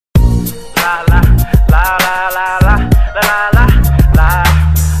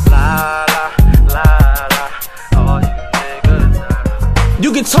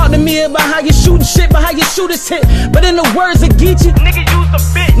You can talk to me about how you shootin' shit, but how you shoot is hit. But in the words of Geechee, nigga use the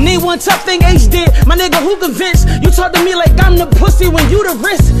bitch. Need one tough thing H did. My nigga, who convinced? You talk to me like I'm the pussy when you the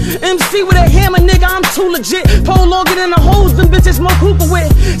wrist. MC with a hammer, nigga, I'm too legit. Pole longer than the hoes, them bitches smoke hookah with.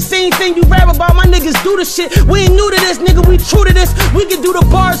 Same thing you rap about, my niggas do the shit. We ain't new to this, nigga, we true to this. We can do the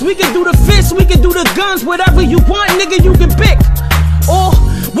bars, we can do the fists, we can do the guns. Whatever you want, nigga, you can pick. Or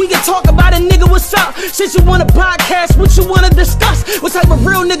we can talk about it, nigga, what's up? Since you want a podcast, what you wanna discuss? What type of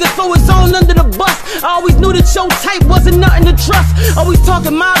real nigga throw his own under the bus? I always knew that your type wasn't nothing to trust. Always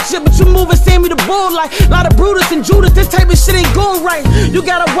talking mob shit, but you moving Sammy the Bull like a lot of Brutus and Judas. This type of shit ain't going right. You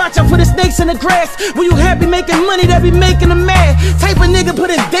gotta watch out for the snakes in the grass. When you happy making money, that be making them mad. Type of nigga put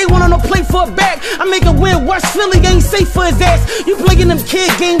his day one on a plate for a bag. I make a win, West Philly ain't safe for his ass. You playing them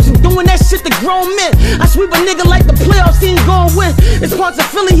kid games and doing that shit to grown men. I sweep a nigga like the playoffs, he ain't gon' win. It's parts of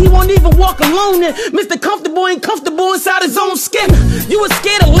Philly, he won't even walk alone in. Mr. Comfortable ain't comfortable inside his own skin. You was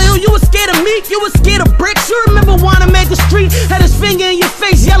scared of Lil, you was scared of Meek, you was scared of bricks. You remember wanna make a street, had his finger in your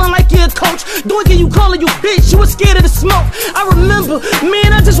face, yelling like you're a coach. Doinkin', you calling you bitch, you was scared of the smoke. I remember,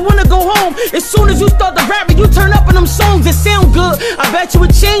 man, I just wanna go home. As soon as you start to rap, you turn up in them songs that sound good. I bet you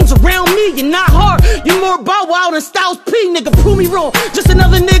would change around me, you're not hard. You more Bow Wow than Styles P, nigga, prove me wrong. Just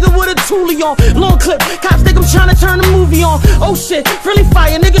another nigga with a toolie on. Long clip, cops think I'm trying to turn the movie on. Oh shit, really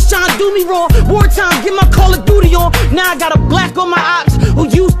fire, niggas trying to do me wrong. Wartime, get my Call of Duty on. Now I got a black on my ops who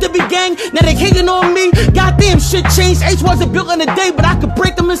used to be gang, now they hating on me. Goddamn, shit changed. H wasn't built in a day, but I could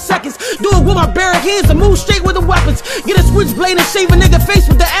break them in seconds. Do it with my bare hands and move straight with the weapons. Get a switchblade and shave a nigga face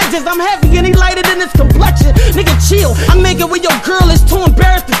with the edges. I'm heavy and he lighter than his complexion. Nigga, chill. I make it when your girl is too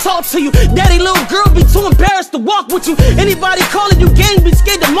embarrassed to talk to you. Daddy, little girl be too embarrassed to walk with you. Anybody calling you gang be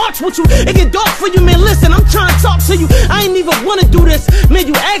scared to march with you. It get dark for you, man. Listen, I'm trying to talk to you. I ain't even wanna do this. Man,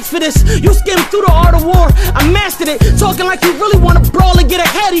 you asked for this. You skimmed through the art of war. I mastered it. Talking like you really wanna brawl and get a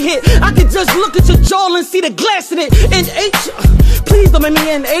heady hit. I can just look at your jaw and see the glass in it. NH, please don't make me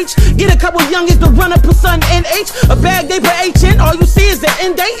NH. Get a couple youngins to run up a son NH. A bad day for HN. All you see is the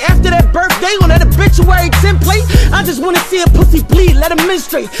end date. After that birthday on that obituary template. I just wanna see a pussy bleed. Let him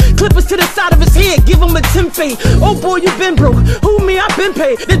menstruate. Clippers to the side of his head. Give him a 10 fade. Oh boy, you been broke. Who me? I been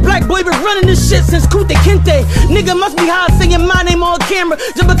paid. This black boy been running this shit since Kute Kinte. Nigga must be high saying my name on camera.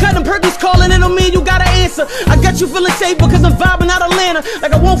 Just because them Perkins calling, it don't mean you gotta answer. I got you feeling safe because I'm vibing out Atlanta.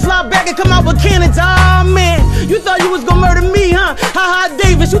 Like I won't fly back and come out with cannons. Ah man, you thought you was gonna murder me, huh? Ha ha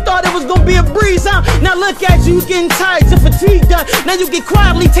Davis, you thought it was gonna be a breeze, huh? Now look at you, you getting tired to fatigue done. Now you get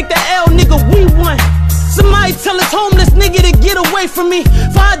quietly, take the L, nigga, we won. Somebody tell this homeless nigga to get away from me.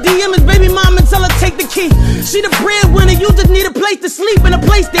 5 DM his baby mama and tell her take the key. She the breadwinner, you just need a place to sleep and a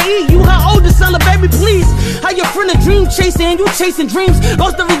place to eat. You her oldest son, baby, please. How your friend a dream chasing and you chasing dreams.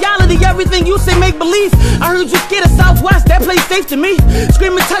 Lost the reality, everything you say make believe. I heard you scared of Southwest, that place safe to me.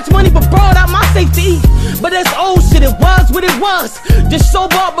 Screaming touch money but brought out my safe to eat. But that's old shit, it was what it was. Just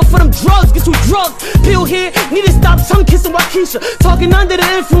sober up, but for them drugs, get you drugged. Pill here, need to stop tongue kissing Waukesha. Talking under the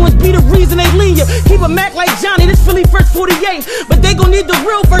influence be the reason they leave you. Keep a act like Johnny, this Philly first 48. But they gon' need the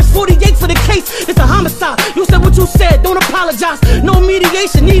real first 48 for the case. It's a homicide. You said what you said, don't apologize. No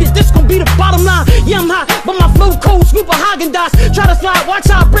mediation needed, this gon' be the bottom line. Yeah, I'm hot, but my flow cold, scoop of Haagen-Dazs. Try to slide, watch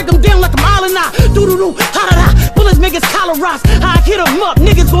how I break them down like I'm Allen-I. Doo-doo-doo, ha-da-da. Bullets make us colorize. How I hit them up,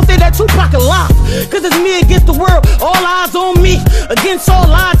 niggas gon' say that Tupac alive. Cause it's me against the world, all eyes on me. Against all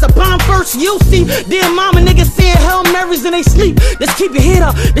odds, I bomb first, you see. Dear mama, niggas saying Hail Marys in they sleep. Let's keep your head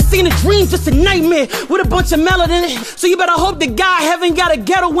up, this ain't a dream, just a nightmare. With a bunch of melody in it. So you better hope that God heaven got a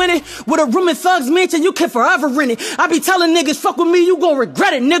ghetto in it. With a room in Thugs Mansion, you can forever rent it. I be telling niggas, fuck with me, you gon'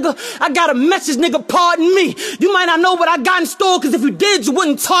 regret it, nigga. I got a message, nigga, pardon me. You might not know what I got in store, cause if you did, you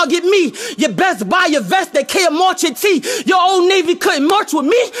wouldn't target me. You best buy your vest that can't march your T. Your old Navy couldn't march with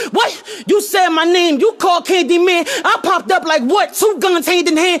me? What? You said my name, you called Candyman. I popped up like what? 2 guns hand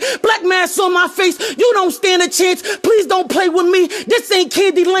in hand. Black mask on my face, you don't stand a chance. Please don't play with me, this ain't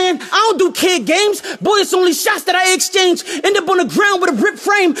Candyland. I don't do kid games. Boy, it's only shots that I exchange. End up on the ground with a ripped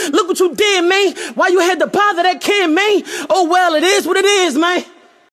frame. Look what you did, man. Why you had to bother that can, man? Oh well, it is what it is, man.